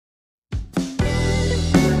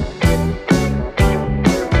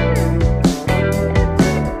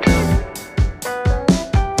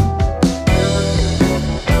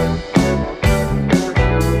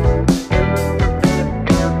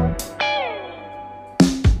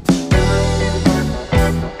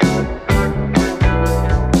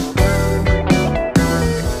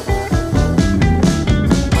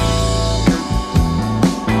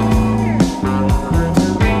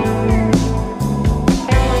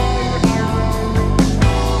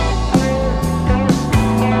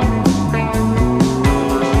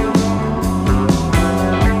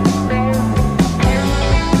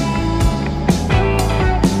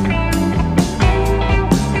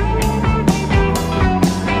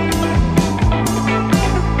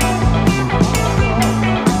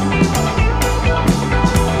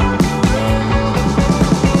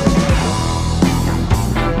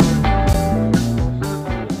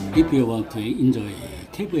If you want to enjoy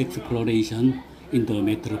cave exploration in the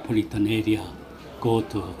metropolitan area, go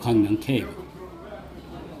to Gwangmyeong Cave.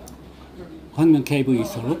 Gwangmyeong Cave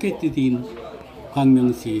is located in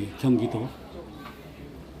광명시, Gyeonggi-do.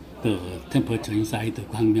 The temperature inside the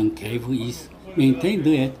Gwangmyeong Cave is maintained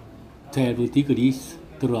at 12 degrees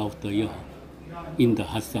throughout the year. In the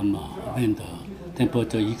hot summer, when the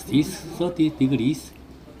temperature exceeds 30 degrees,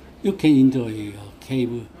 you can enjoy a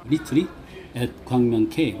cave retreat at Gwangmyeong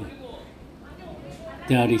Cave.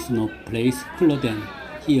 There is no place cooler than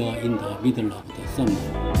here in the middle of the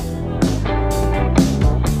summer.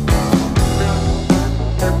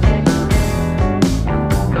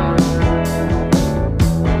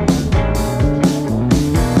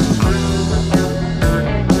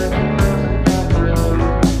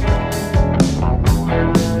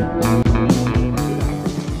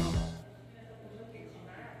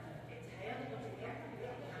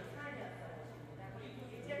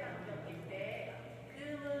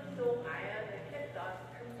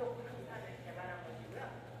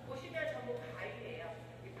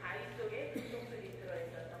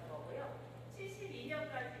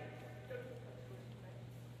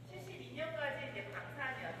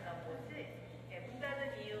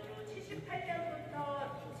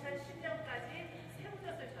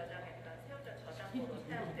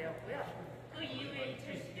 그 이후에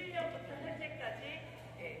 2011년부터 현재까지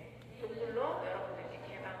동굴로 여러분들께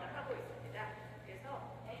개방을 하고 있습니다. 그래서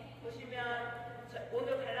보시면 오늘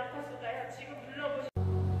관람 코스가요. 지금 불러보시면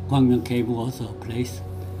Gwangmyeong Cave was a place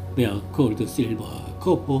where gold, silver,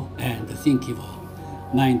 copper, and zinc were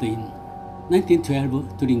mined in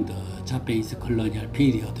 1912 during the Japanese colonial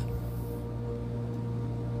period.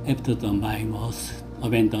 After the mine was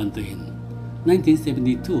abandoned in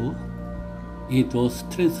 1972, it was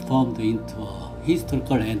transformed into a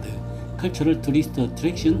historical and cultural tourist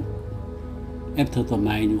attraction. After the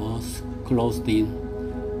mine was closed in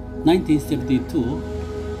 1972,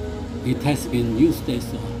 it has been used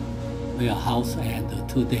as a warehouse, and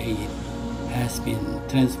today it has been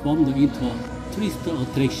transformed into a tourist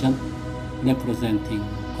attraction representing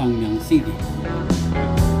Gwangmyeong City.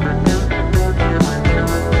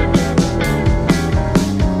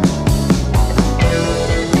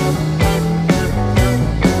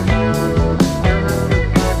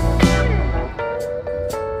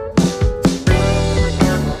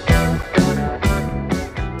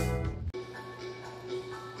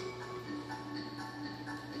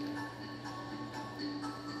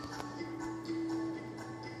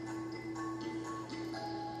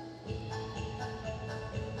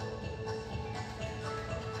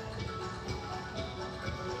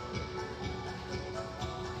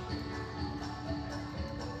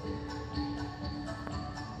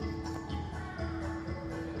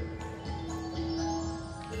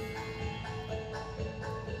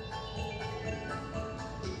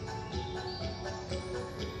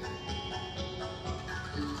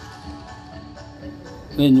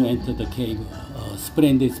 When you enter the cave, a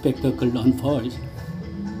splendid spectacle unfolds.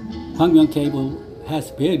 Gwangmyeong Cave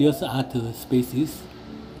has various art spaces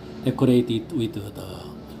decorated with the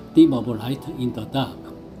theme of light in the dark,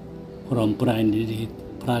 from brightly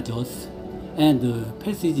lit plazas and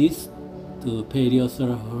passages to various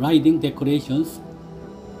riding decorations.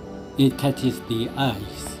 It catches the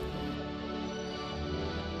eyes.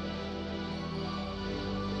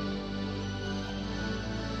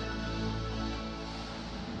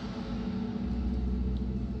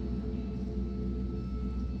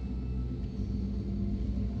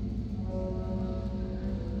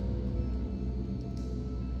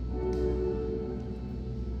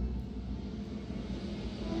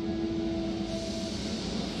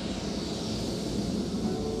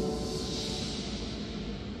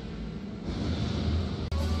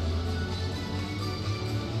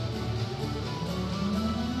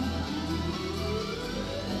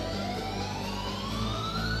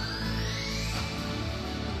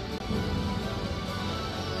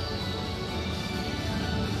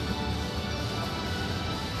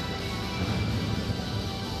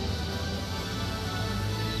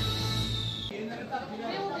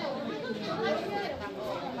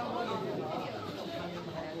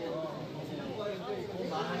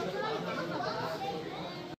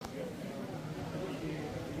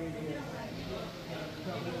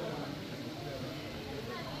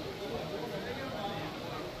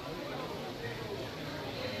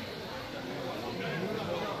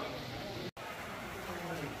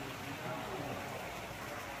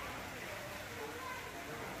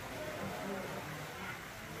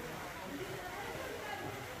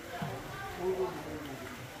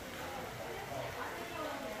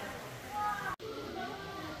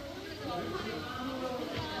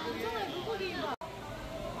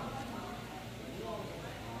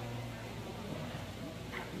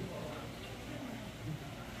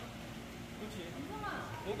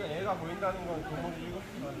 그러니까 애가 보인다는 건 동물이 일곱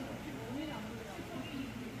시라는 거.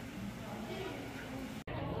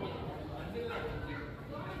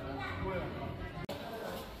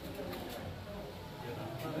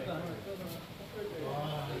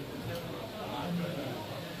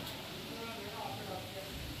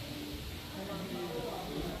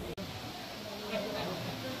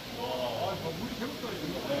 물이 계속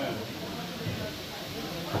떨어지네.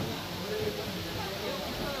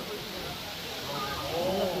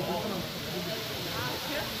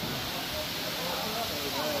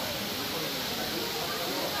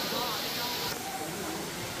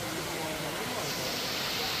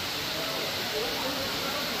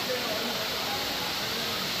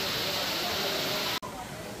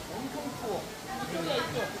 엄청 추워. 이쪽에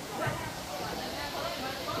있죠.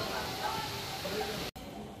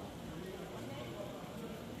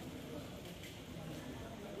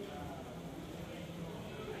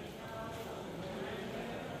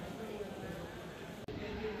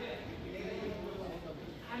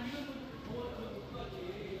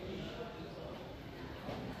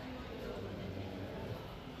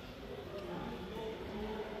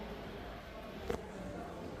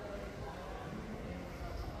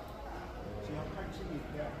 지하 8층이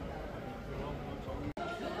있대.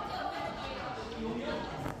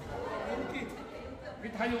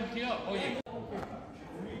 이게 다 용기야, 거의.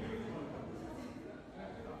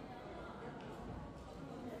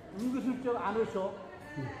 은근슬쩍 안 오셔.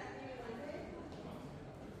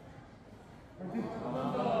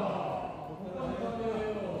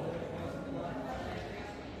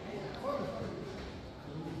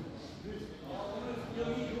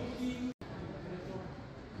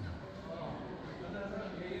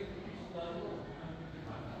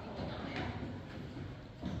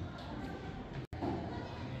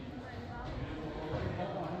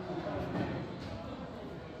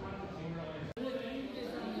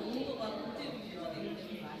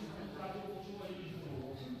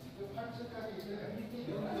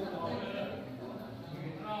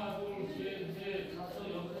 하나, 둘, 셋, 넷, 다섯,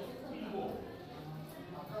 여섯, 일곱.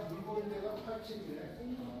 아까 물 보인 데가 8층이래.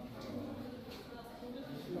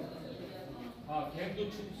 아, 갱도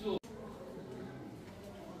축수.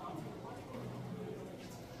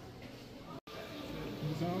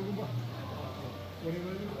 이상하구만.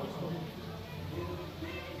 오래걸리고 왔어.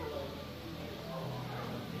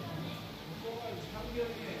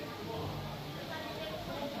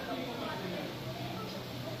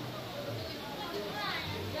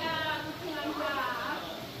 야, 부팅한다.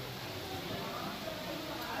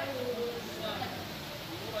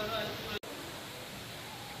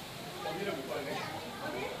 어디를 못 가네?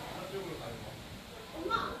 저쪽으로 가는 거.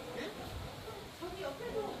 엄마! 저기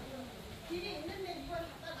옆에도 길이 있는데 이걸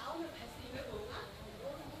갖다 나오면 갈 수 있는 건가?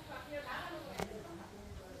 그냥 나가는 거야?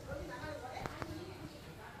 여기 나가는 거래?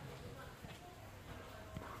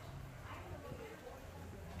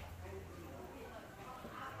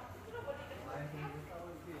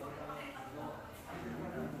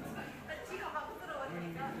 지가 막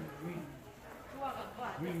들어가니까 좋아갖고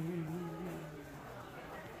안 돼.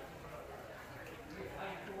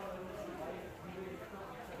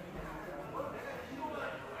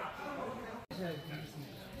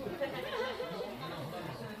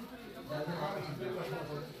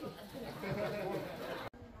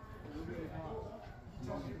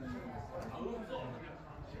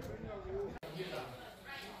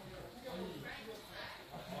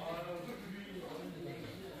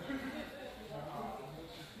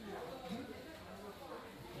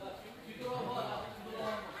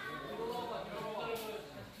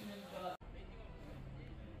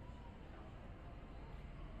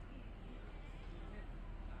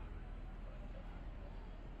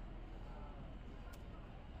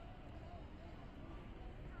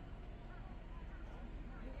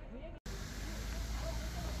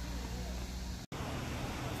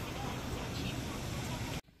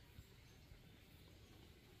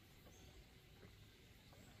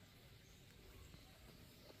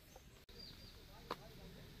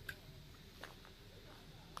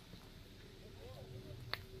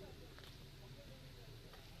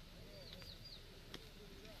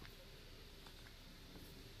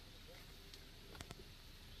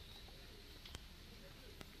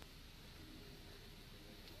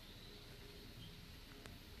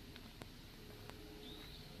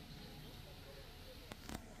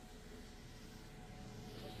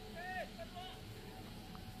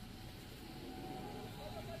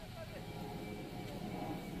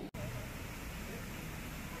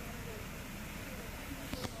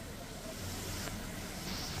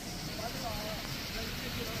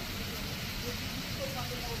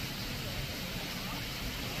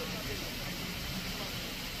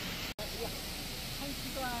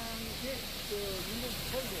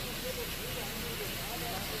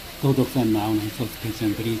 도덕산 Mountain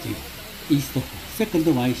Suspension Bridge is the second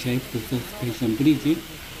Y-shaped suspension bridge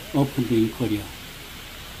opened in Korea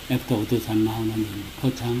after 우두산 Mountain in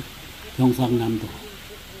Pochang, 경상남도.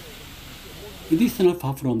 It is not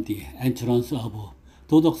far from the entrance of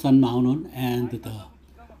도덕산 Mountain, and the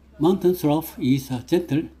mountain slope is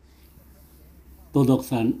gentle.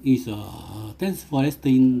 도덕산 is a dense forest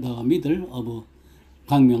in the middle of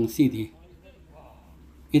Gwangmyeong City.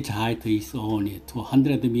 Its height is only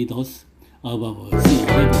 200 meters above sea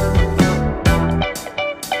level.